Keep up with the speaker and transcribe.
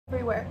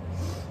everywhere.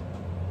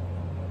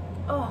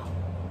 Oh,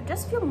 I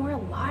just feel more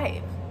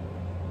alive,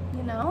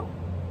 you know?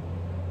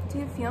 Do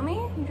you feel me?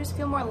 You just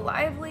feel more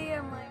lively.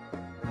 I'm like,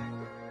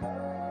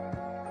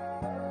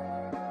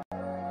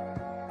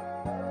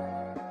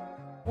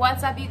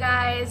 what's up, you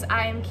guys?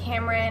 I'm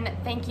Cameron.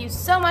 Thank you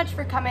so much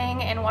for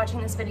coming and watching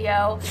this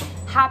video.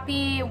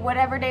 Happy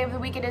whatever day of the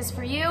week it is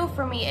for you.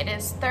 For me, it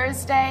is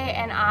Thursday,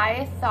 and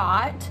I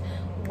thought,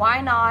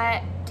 why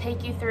not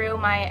take you through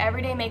my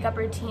everyday makeup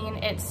routine?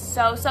 It's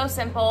so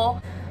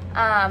simple.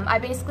 I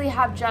basically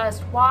have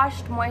just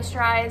washed,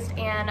 moisturized,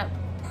 and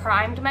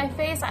primed my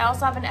face. I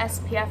also have an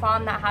SPF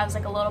on that has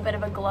like a little bit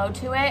of a glow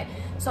to it,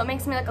 so it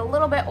makes me look a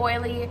little bit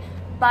oily.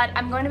 But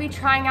I'm going to be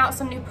trying out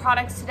some new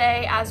products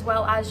today, as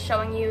well as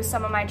showing you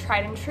some of my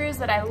tried and trues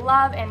that I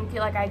love and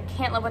feel like I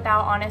can't live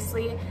without,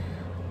 honestly.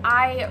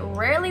 I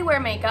rarely wear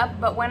makeup,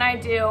 but when I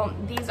do,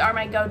 these are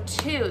my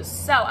go-tos.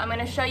 So I'm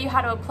going to show you how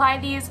to apply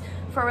these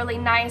for a really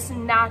nice,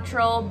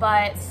 natural,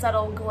 but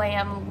subtle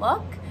glam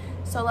look.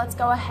 So let's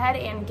go ahead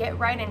and get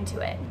right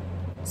into it.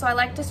 So I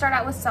like to start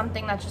out with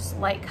something that's just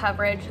light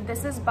coverage.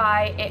 This is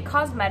by IT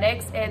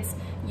Cosmetics. It's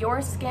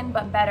Your Skin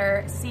But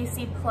Better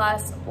CC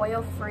Plus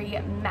Oil-Free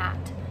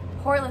Matte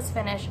Poreless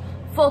Finish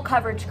Full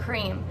Coverage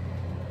Cream.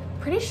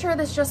 Pretty sure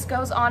this just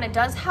goes on. It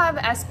does have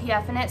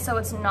SPF in it, so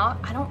it's not,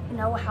 I don't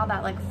know how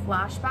that like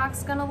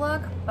flashback's gonna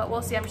look, but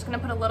we'll see. I'm just gonna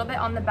put a little bit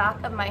on the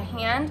back of my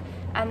hand,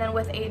 and then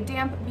with a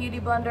damp beauty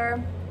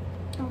blender,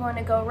 I'm going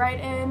to go right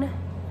in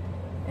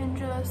and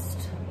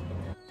just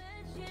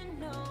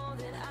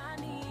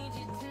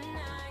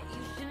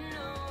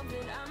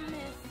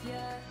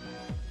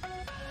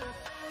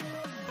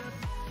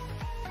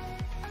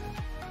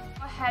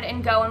ahead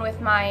and go in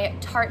with my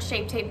Tarte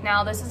Shape Tape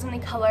now. This is in the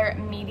color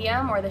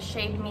medium, or the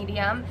shade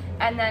medium,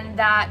 and then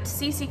that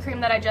CC cream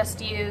that I just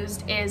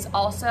used is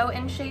also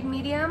in shade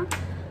medium.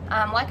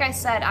 Like I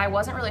said, I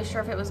wasn't really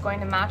sure if it was going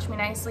to match me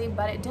nicely,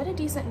 but it did a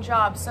decent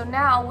job. So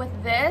now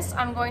with this,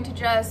 I'm going to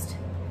just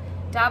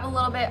dab a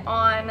little bit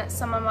on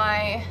some of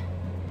my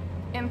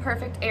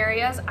imperfect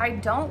areas. I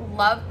don't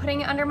love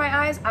putting it under my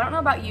eyes. I don't know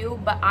about you,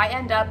 but I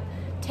end up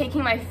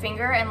taking my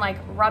finger and like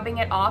rubbing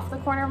it off the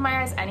corner of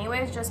my eyes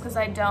anyways, just because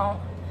I don't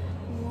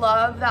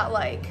love that,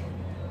 like,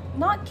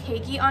 not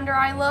cakey under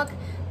eye look,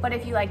 but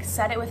if you like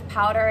set it with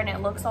powder and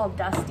it looks all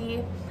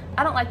dusty,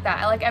 I don't like that.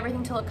 I like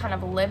everything to look kind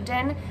of lived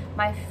in.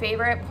 My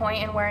favorite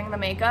point in wearing the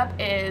makeup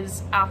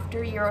is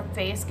after your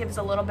face gives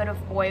a little bit of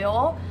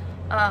oil,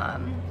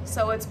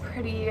 so it's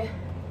pretty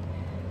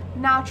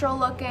natural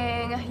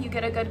looking, you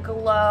get a good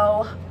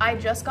glow. I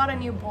just got a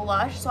new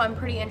blush, so I'm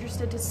pretty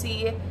interested to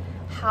see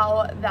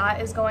how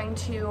that is going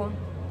to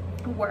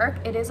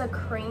work. It is a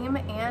cream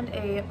and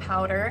a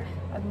powder.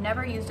 I've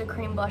never used a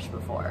cream blush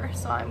before,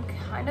 so I'm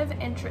kind of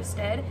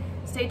interested.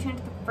 Stay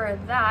tuned for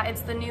that.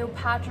 It's the new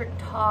Patrick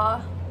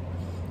Ta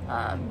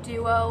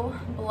Duo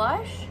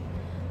blush.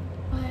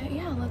 But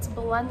yeah, let's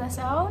blend this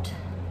out.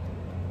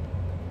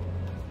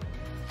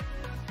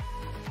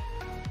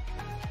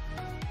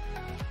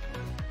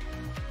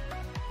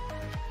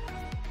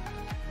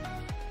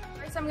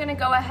 I'm gonna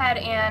go ahead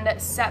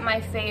and set my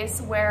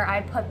face where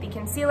I put the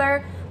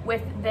concealer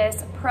with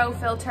this Pro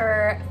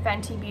Filter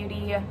Fenty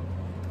Beauty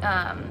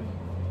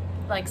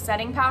like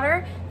setting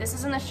powder. This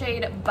is in the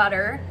shade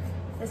Butter.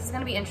 This is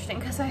gonna be interesting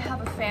because I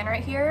have a fan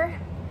right here.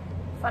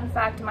 Fun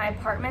fact, my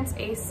apartment's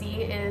AC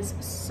is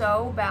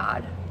so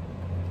bad,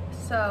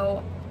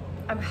 so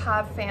I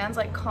have fans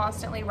like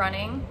constantly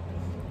running.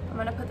 I'm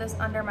gonna put this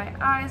under my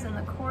eyes in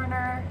the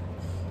corner,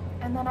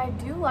 and then I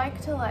do like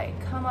to like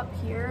come up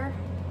here.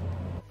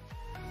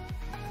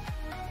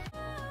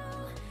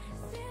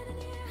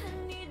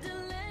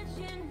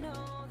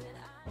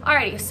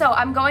 Alrighty, so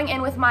I'm going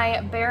in with my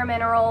Bare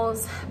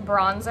Minerals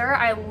bronzer.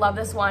 I love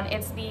this one.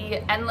 It's the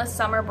Endless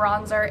Summer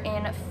Bronzer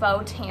in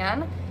Faux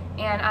Tan,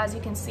 and as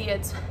you can see,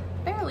 it's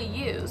barely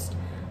used.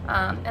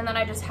 And then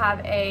I just have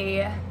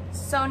a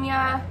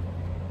Sonia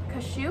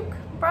Kashuk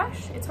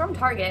brush. It's from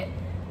Target,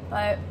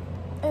 but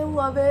I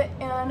love it,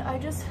 and I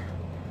just,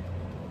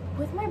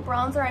 with my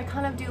bronzer, I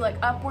kind of do like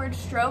upward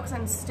strokes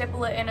and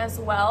stipple it in as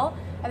well.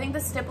 I think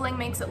the stippling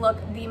makes it look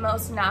the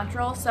most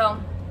natural,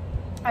 so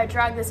I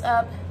drag this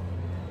up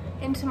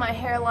into my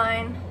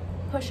hairline,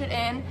 push it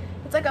in.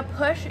 It's like a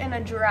push and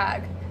a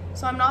drag.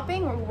 So I'm not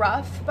being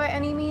rough by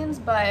any means,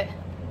 but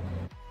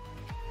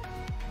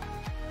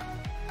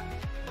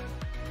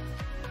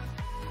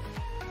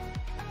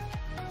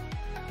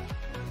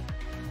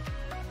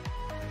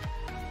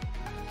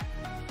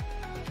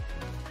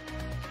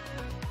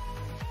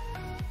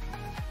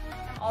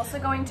I'm also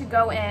going to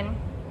go in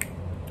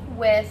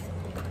with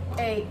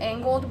a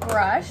angled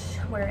brush.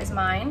 Where is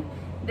mine?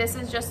 This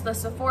is just the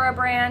Sephora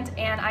brand,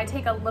 and I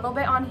take a little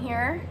bit on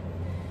here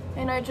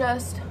and I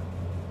just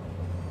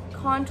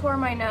contour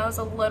my nose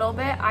a little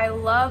bit. I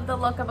love the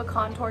look of a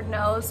contoured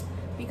nose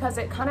because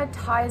it kind of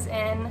ties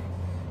in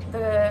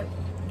the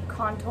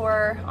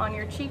contour on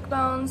your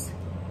cheekbones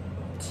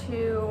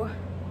to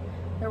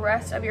the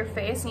rest of your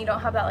face, and you don't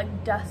have that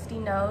like dusty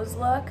nose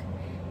look.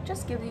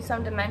 just gives you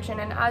some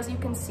dimension. And as you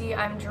can see,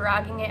 I'm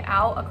dragging it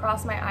out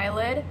across my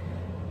eyelid.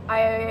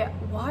 I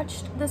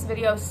watched this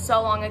video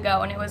so long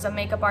ago, and it was a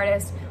makeup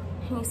artist.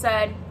 He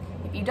said,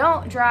 if you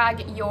don't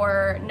drag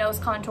your nose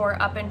contour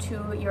up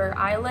into your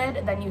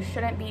eyelid, then you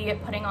shouldn't be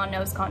putting on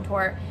nose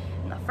contour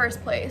in the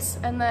first place.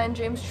 And then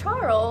James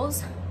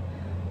Charles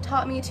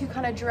taught me to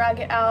kind of drag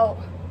it out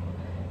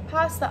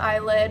past the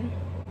eyelid.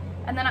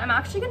 And then I'm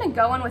actually gonna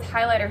go in with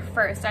highlighter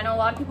first. I know a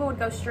lot of people would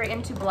go straight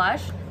into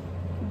blush,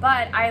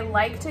 but I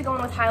like to go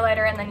in with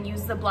highlighter and then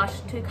use the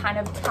blush to kind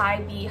of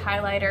tie the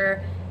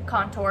highlighter,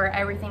 contour,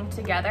 everything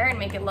together and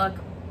make it look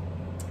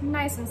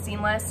nice and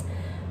seamless.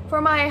 For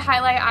my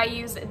highlight, I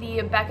use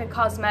the Becca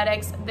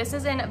Cosmetics. This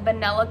is in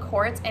Vanilla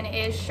Quartz and it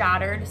is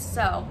shattered.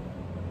 So,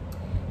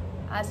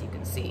 as you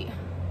can see,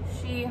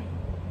 she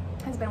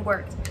has been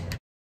worked.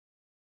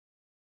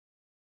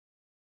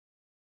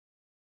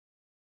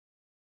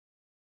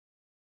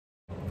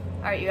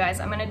 All right, you guys,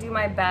 I'm gonna do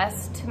my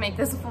best to make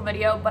this a full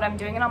video, but I'm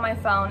doing it on my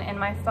phone, and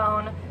my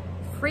phone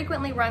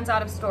frequently runs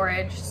out of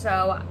storage,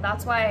 so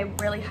that's why I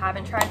really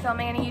haven't tried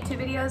filming any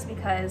YouTube videos,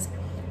 because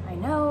I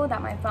know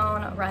that my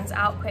phone runs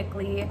out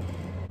quickly.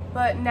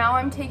 But now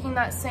I'm taking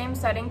that same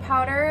setting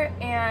powder,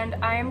 and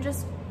I'm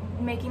just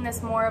making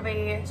this more of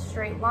a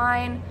straight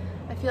line.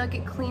 I feel like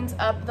it cleans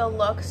up the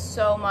look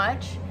so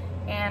much,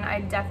 and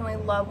I definitely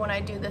love when I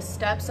do this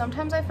step.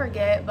 Sometimes I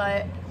forget,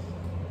 but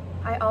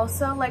I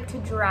also like to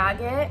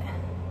drag it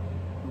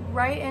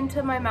right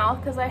into my mouth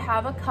because I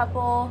have a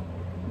couple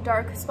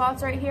dark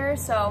spots right here,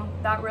 so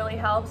that really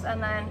helps.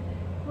 And then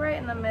right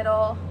in the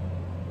middle,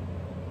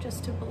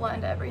 just to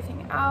blend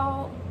everything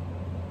out.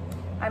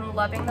 I'm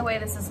loving the way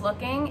this is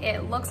looking.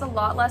 It looks a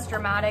lot less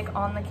dramatic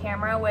on the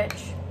camera,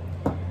 which,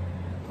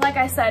 like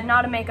I said,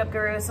 not a makeup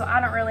guru, so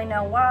I don't really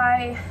know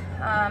why.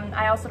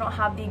 I also don't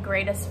have the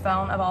greatest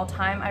phone of all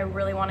time. I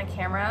really want a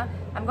camera.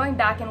 I'm going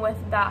back in with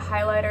that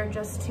highlighter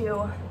just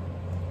to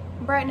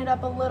brighten it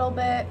up a little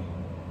bit,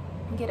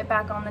 get it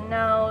back on the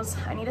nose.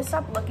 I need to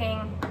stop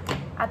looking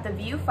at the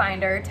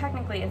viewfinder.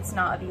 Technically, it's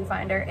not a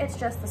viewfinder, it's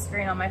just the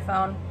screen on my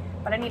phone,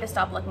 but I need to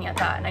stop looking at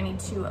that and I need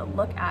to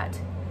look at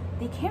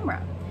the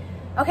camera.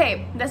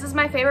 Okay, this is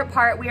my favorite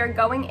part. We are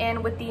going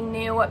in with the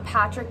new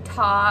Patrick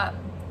Ta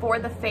For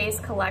the Face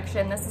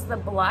collection. This is the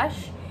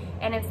blush,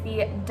 and it's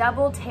the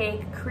Double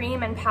Take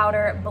Cream and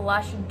Powder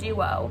Blush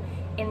Duo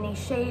in the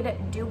shade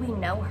Do We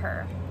Know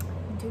Her?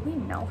 Do we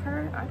know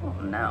her? I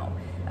don't know.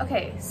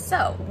 Okay,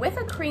 so with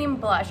a cream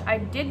blush, I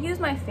did use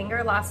my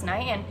finger last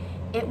night and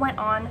it went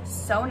on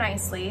so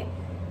nicely.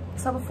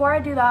 So before I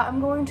do that, I'm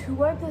going to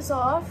wipe this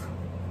off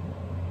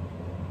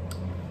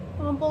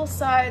on both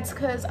sides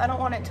because I don't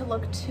want it to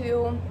look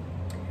too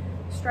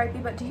stripy.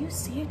 But do you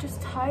see it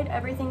just tied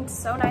everything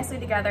so nicely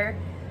together?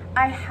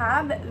 I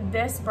have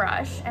this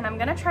brush and I'm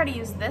gonna try to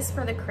use this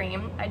for the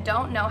cream. I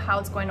don't know how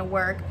it's going to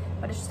work,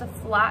 but it's just a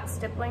flat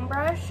stippling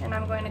brush, and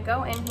I'm going to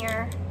go in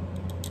here.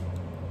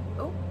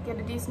 Oh, get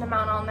a decent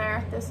amount on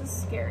there. This is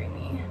scaring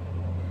me.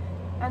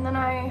 And then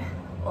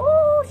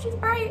oh, she's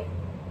bright,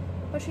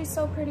 but she's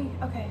so pretty.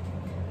 Okay,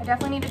 I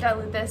definitely need to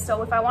dilute this.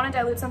 So if I want to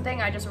dilute something,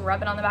 I just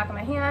rub it on the back of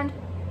my hand,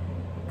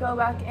 go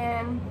back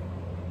in.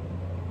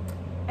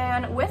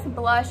 And with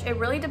blush, it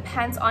really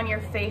depends on your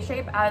face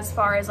shape as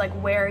far as like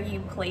where you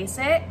place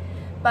it.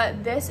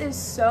 But this is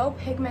so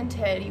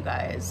pigmented, you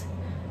guys.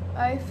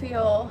 I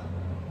feel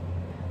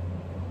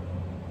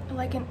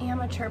like an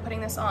amateur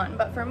putting this on,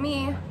 but for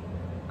me,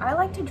 I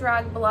like to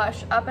drag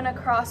blush up and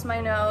across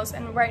my nose,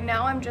 and right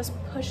now I'm just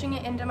pushing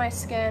it into my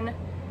skin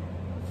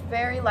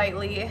very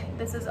lightly.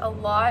 This is a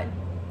lot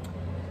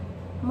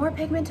more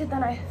pigmented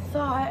than I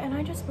thought, and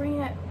I just bring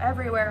it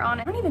everywhere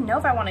on it. I don't even know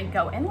if I want to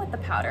go in with the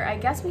powder. I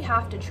guess we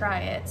have to try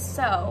it.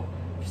 So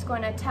I'm just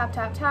going to tap,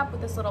 tap, tap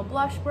with this little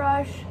blush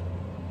brush.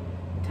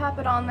 Tap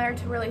it on there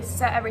to really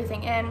set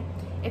everything in.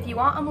 If you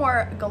want a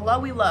more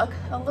glowy look,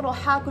 a little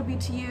hack would be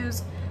to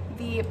use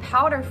the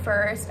powder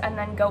first and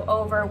then go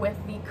over with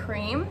the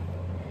cream.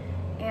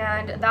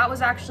 And that was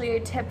actually a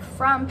tip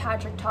from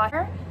Patrick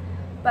Ta.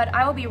 But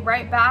I will be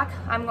right back.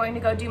 I'm going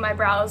to go do my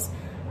brows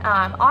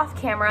off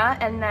camera,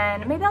 and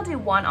then maybe I'll do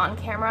one on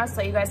camera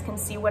so you guys can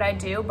see what I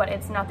do, but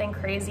it's nothing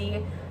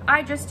crazy.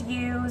 I just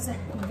use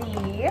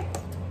the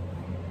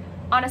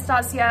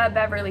Anastasia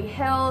Beverly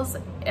Hills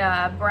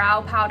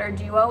Brow Powder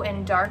Duo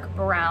in dark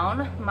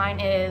brown.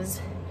 Mine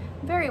is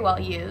very well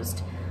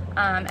used.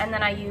 And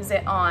then I use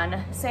it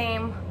on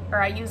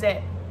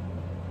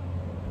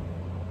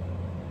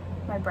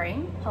my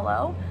brain,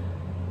 hello?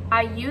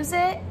 I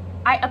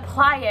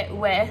apply it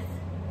with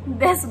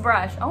this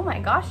brush. Oh my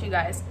gosh, you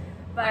guys.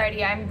 But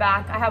alrighty, I'm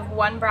back. I have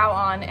one brow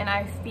on and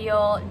I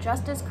feel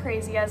just as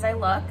crazy as I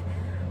look.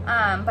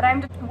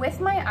 But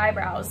with my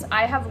eyebrows,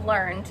 I have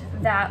learned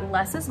that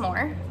less is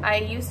more. I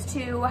used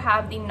to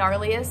have the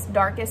gnarliest,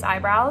 darkest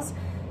eyebrows.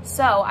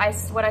 So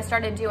what I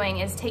started doing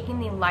is taking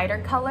the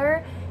lighter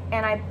color,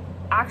 and I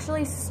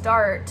actually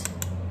start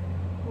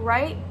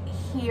right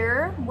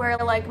here where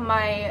like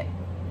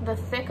the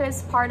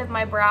thickest part of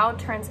my brow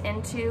turns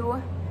into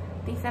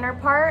the thinner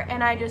part,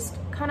 and I just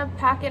kind of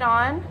pack it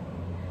on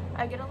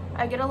I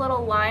get a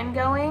little line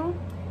going,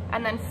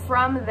 and then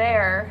from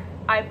there,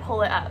 I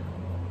pull it up.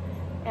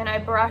 And I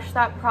brush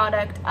that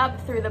product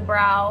up through the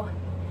brow,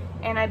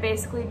 and I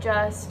basically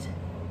just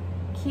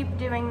keep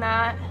doing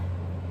that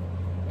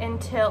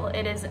until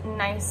it is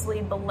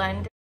nicely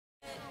blended.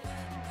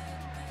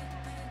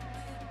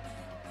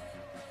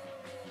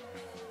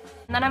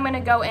 And then I'm gonna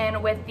go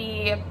in with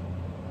the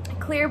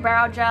clear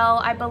brow gel.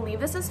 I believe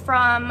this is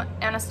from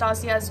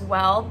Anastasia as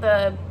well.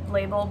 The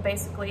label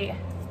basically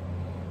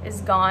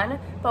is gone.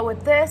 But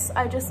with this,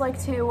 I just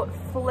like to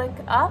flick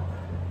up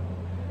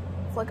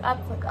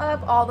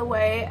all the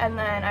way, and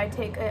then I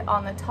take it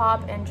on the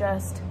top and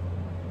just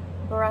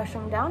brush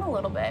them down a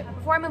little bit.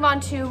 Before I move on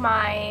to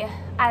my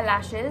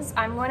eyelashes,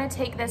 I'm going to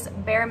take this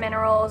Bare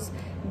Minerals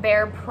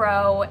Bare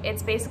Pro.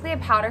 It's basically a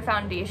powder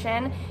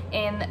foundation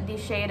in the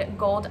shade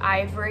Gold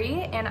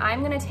Ivory, and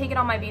I'm going to take it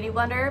on my beauty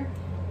blender,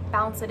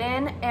 bounce it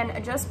in,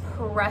 and just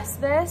press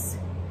this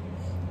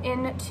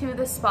into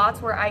the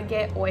spots where I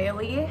get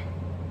oily.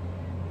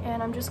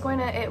 And I'm just going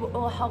to, it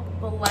will help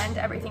blend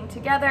everything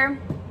together.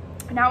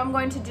 Now I'm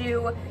going to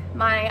do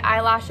my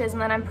eyelashes,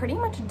 and then I'm pretty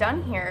much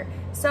done here.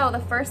 So the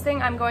first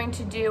thing I'm going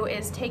to do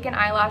is take an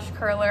eyelash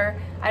curler.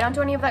 I don't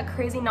do any of that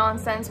crazy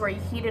nonsense where you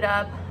heat it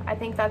up. I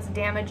think that's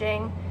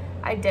damaging.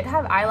 I did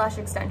have eyelash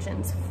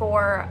extensions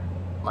for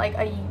like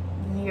a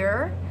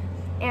year,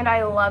 and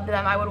I loved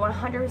them. I would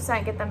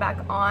 100% get them back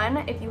on.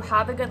 If you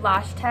have a good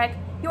lash tech,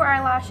 your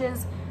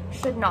eyelashes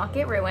should not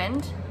get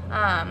ruined.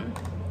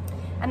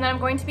 And then I'm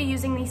going to be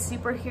using the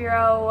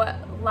Superhero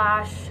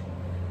Lash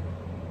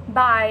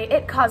by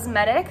It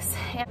Cosmetics.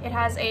 It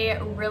has a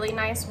really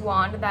nice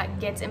wand that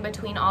gets in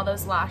between all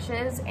those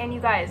lashes. And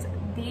you guys,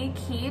 the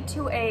key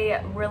to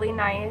a really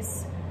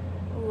nice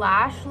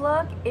lash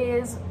look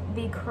is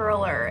the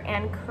curler,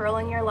 and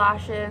curling your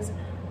lashes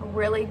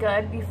really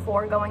good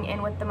before going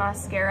in with the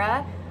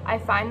mascara. I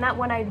find that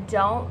when I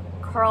don't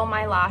curl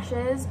my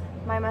lashes,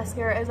 my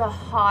mascara is a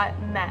hot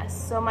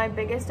mess. So my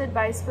biggest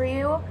advice for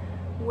you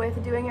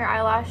with doing your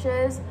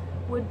eyelashes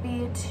would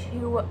be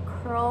to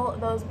curl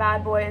those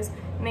bad boys.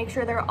 Make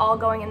sure they're all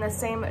going in the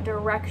same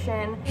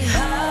direction.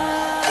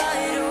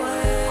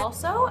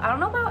 Also, I don't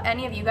know about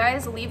any of you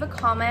guys, leave a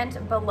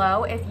comment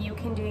below if you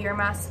can do your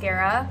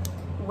mascara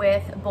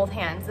with both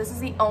hands. This is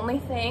the only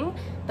thing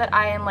that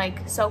I am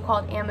like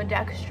so-called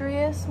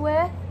ambidextrous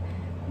with,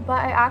 but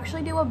I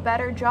actually do a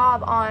better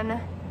job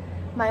on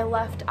my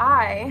left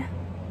eye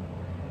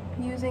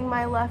using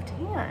my left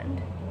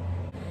hand.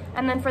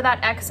 And then for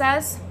that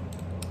excess,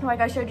 like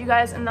I showed you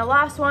guys in the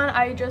last one,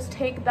 I just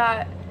take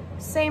that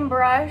same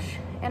brush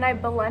and I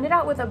blend it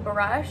out with a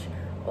brush,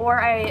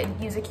 or I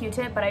use a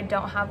Q-tip, but I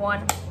don't have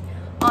one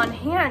on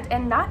hand.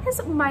 And that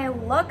is my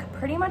look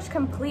pretty much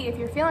complete. If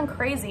you're feeling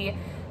crazy,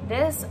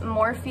 this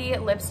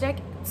Morphe lipstick,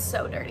 it's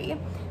so dirty,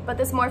 but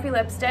this Morphe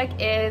lipstick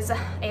is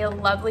a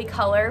lovely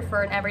color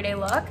for an everyday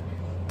look.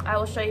 I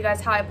will show you guys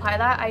how I apply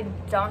that. I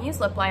don't use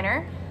lip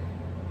liner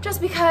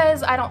just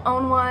because I don't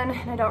own one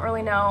and I don't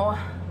really know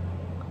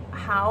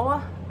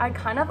how. I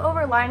kind of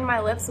overline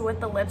my lips with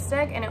the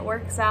lipstick and it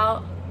works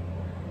out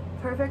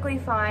perfectly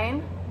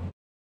fine.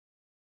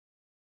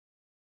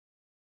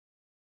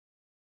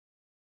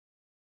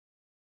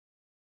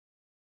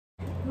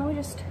 And then we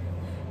just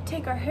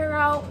take our hair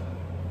out.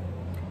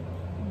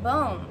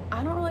 Boom.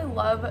 I don't really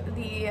love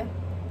the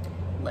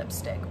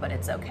lipstick, but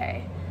it's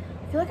okay.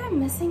 I feel like I'm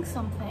missing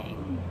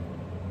something.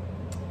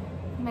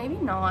 Maybe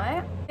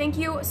not. Thank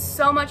you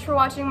so much for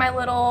watching my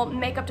little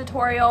makeup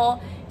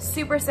tutorial.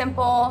 Super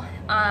simple.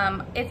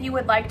 If you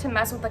would like to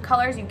mess with the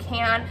colors, you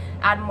can.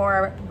 Add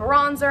more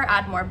bronzer,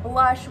 add more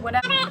blush,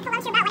 whatever.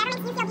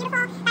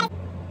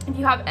 If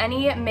you have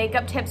any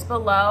makeup tips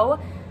below,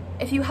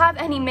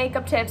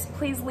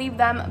 please leave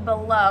them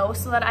below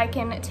so that I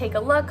can take a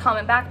look,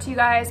 comment back to you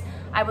guys.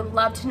 I would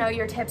love to know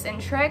your tips and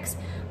tricks.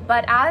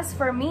 But as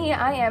for me,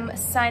 I am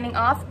signing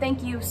off.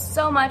 Thank you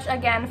so much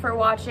again for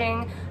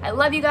watching. I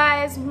love you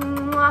guys.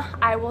 Mwah.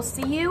 I will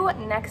see you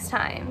next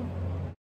time.